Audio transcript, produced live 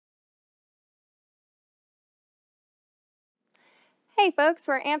Hey folks,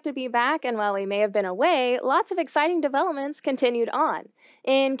 we're amped to be back, and while we may have been away, lots of exciting developments continued on.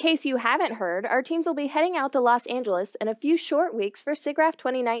 In case you haven't heard, our teams will be heading out to Los Angeles in a few short weeks for SIGGRAPH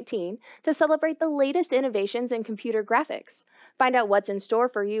 2019 to celebrate the latest innovations in computer graphics. Find out what's in store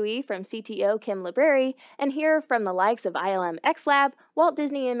for UE from CTO Kim Libreri, and hear from the likes of ILMxLAB, Walt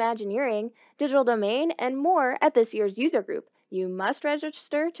Disney Imagineering, Digital Domain, and more at this year's user group. You must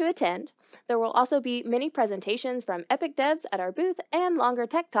register to attend. There will also be mini presentations from Epic devs at our booth and longer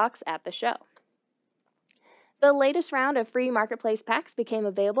tech talks at the show. The latest round of free marketplace packs became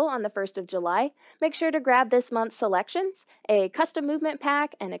available on the 1st of July. Make sure to grab this month's selections: a custom movement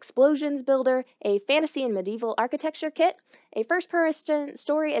pack, an explosions builder, a fantasy and medieval architecture kit, a first-person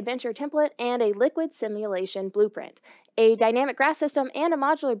story adventure template, and a liquid simulation blueprint. A dynamic grass system and a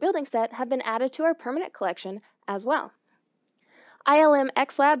modular building set have been added to our permanent collection as well.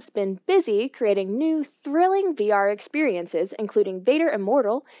 ILMxLAB's been busy creating new, thrilling VR experiences, including Vader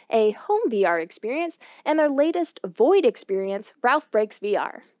Immortal, a home VR experience, and their latest Void experience, Ralph Breaks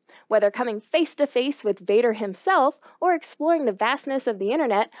VR. Whether coming face-to-face with Vader himself or exploring the vastness of the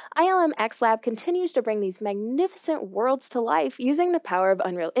internet, ILMxLAB continues to bring these magnificent worlds to life using the power of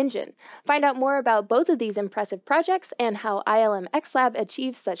Unreal Engine. Find out more about both of these impressive projects and how ILMxLAB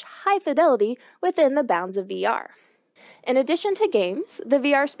achieves such high fidelity within the bounds of VR. In addition to games, the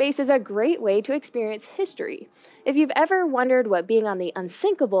VR space is a great way to experience history. If you've ever wondered what being on the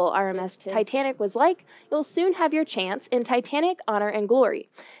unsinkable RMS Titanic was like, you'll soon have your chance in Titanic: Honor and Glory.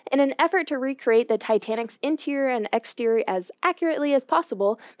 In an effort to recreate the Titanic's interior and exterior as accurately as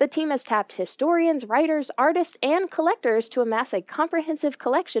possible, the team has tapped historians, writers, artists, and collectors to amass a comprehensive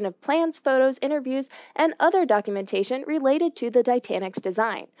collection of plans, photos, interviews, and other documentation related to the Titanic's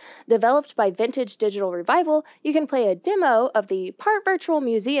design. Developed by Vintage Digital Revival, you can play a demo of the part virtual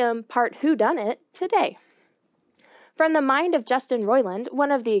museum, part whodunit today. From the mind of Justin Roiland,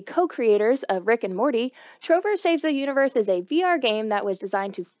 one of the co-creators of Rick and Morty, Trover Saves the Universe is a VR game that was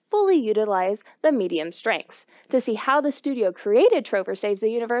designed to fully utilize the medium's strengths. To see how the studio created Trover Saves the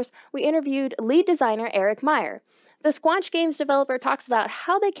Universe, we interviewed lead designer Eric Meyer. The Squanch Games developer talks about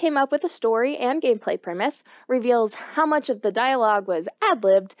how they came up with the story and gameplay premise, reveals how much of the dialogue was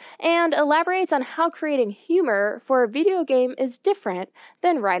ad-libbed, and elaborates on how creating humor for a video game is different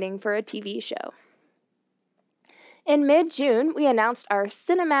than writing for a TV show. In mid-June, we announced our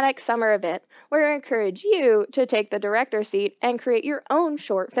Cinematic Summer event, where we encourage you to take the director's seat and create your own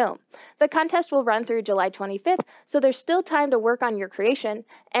short film. The contest will run through July 25th, so there's still time to work on your creation,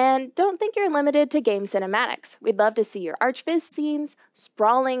 and don't think you're limited to game cinematics. We'd love to see your archviz scenes,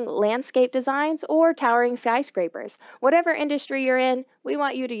 sprawling landscape designs, or towering skyscrapers. Whatever industry you're in, we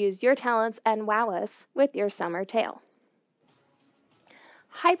want you to use your talents and wow us with your summer tale.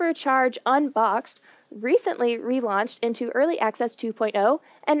 HYPERCHARGE Unboxed recently relaunched into Early Access 2.0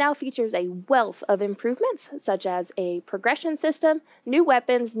 and now features a wealth of improvements such as a progression system, new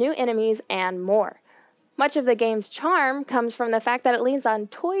weapons, new enemies, and more. Much of the game's charm comes from the fact that it leans on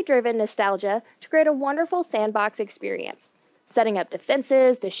toy-driven nostalgia to create a wonderful sandbox experience. Setting up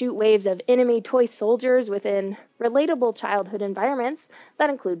defenses to shoot waves of enemy toy soldiers within relatable childhood environments that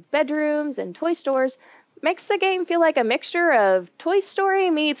include bedrooms and toy stores makes the game feel like a mixture of Toy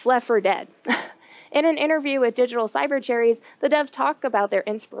Story meets Left 4 Dead. In an interview with Digital Cybercherries, the devs talk about their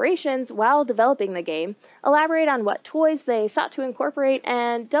inspirations while developing the game, elaborate on what toys they sought to incorporate,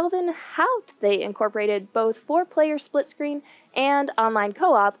 and delve in how they incorporated both 4-player split screen and online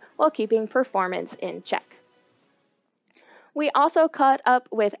co-op while keeping performance in check. We also caught up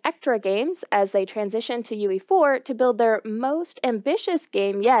with Ectra Games as they transitioned to UE4 to build their most ambitious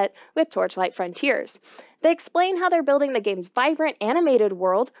game yet with Torchlight Frontiers. They explain how they're building the game's vibrant animated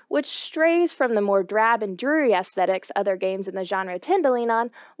world, which strays from the more drab and dreary aesthetics other games in the genre tend to lean on,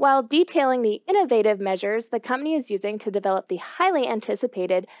 while detailing the innovative measures the company is using to develop the highly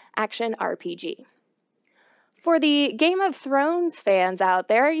anticipated action RPG. For the Game of Thrones fans out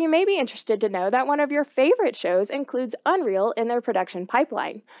there, you may be interested to know that one of your favorite shows includes Unreal in their production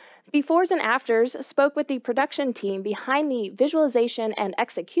pipeline. Befores and Afters spoke with the production team behind the visualization and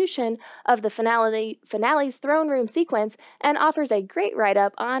execution of the finale's throne room sequence and offers a great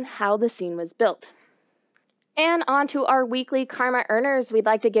write-up on how the scene was built. And on to our weekly Karma earners, we'd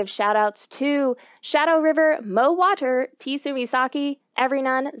like to give shout-outs to Shadow River, Mo Water, T. Sumisaki,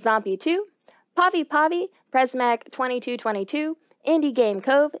 Everynone, Zombie2, Pavi Pavi, Presmec 2222, Indie Game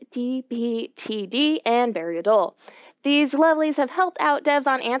Cove, DPTD, and Burial. These lovelies have helped out devs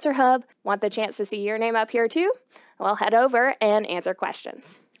on Answer Hub. Want the chance to see your name up here too? Well, head over and answer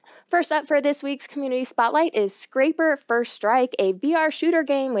questions. First up for this week's Community Spotlight is Scraper First Strike, a VR shooter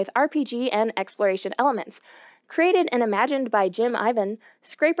game with RPG and exploration elements. Created and imagined by Jim Ivan,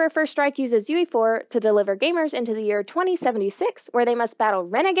 Scraper First Strike uses UE4 to deliver gamers into the year 2076, where they must battle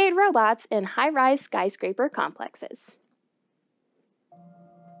renegade robots in high-rise skyscraper complexes.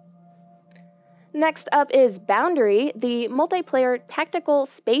 Next up is Boundary, the multiplayer tactical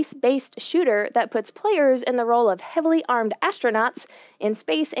space-based shooter that puts players in the role of heavily armed astronauts in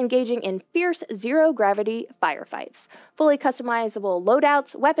space engaging in fierce zero-gravity firefights. Fully customizable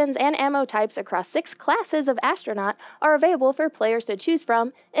loadouts, weapons, and ammo types across 6 classes of astronaut are available for players to choose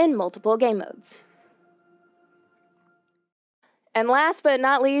from in multiple game modes. And last but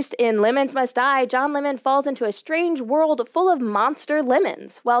not least, in Lemons Must Die, John Lemon falls into a strange world full of monster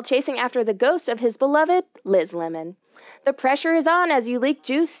lemons while chasing after the ghost of his beloved Liz Lemon. The pressure is on as you leak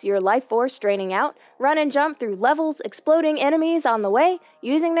juice, your life force draining out, run and jump through levels, exploding enemies on the way,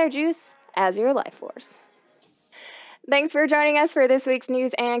 using their juice as your life force. Thanks for joining us for this week's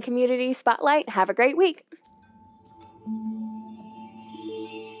News and Community Spotlight. Have a great week.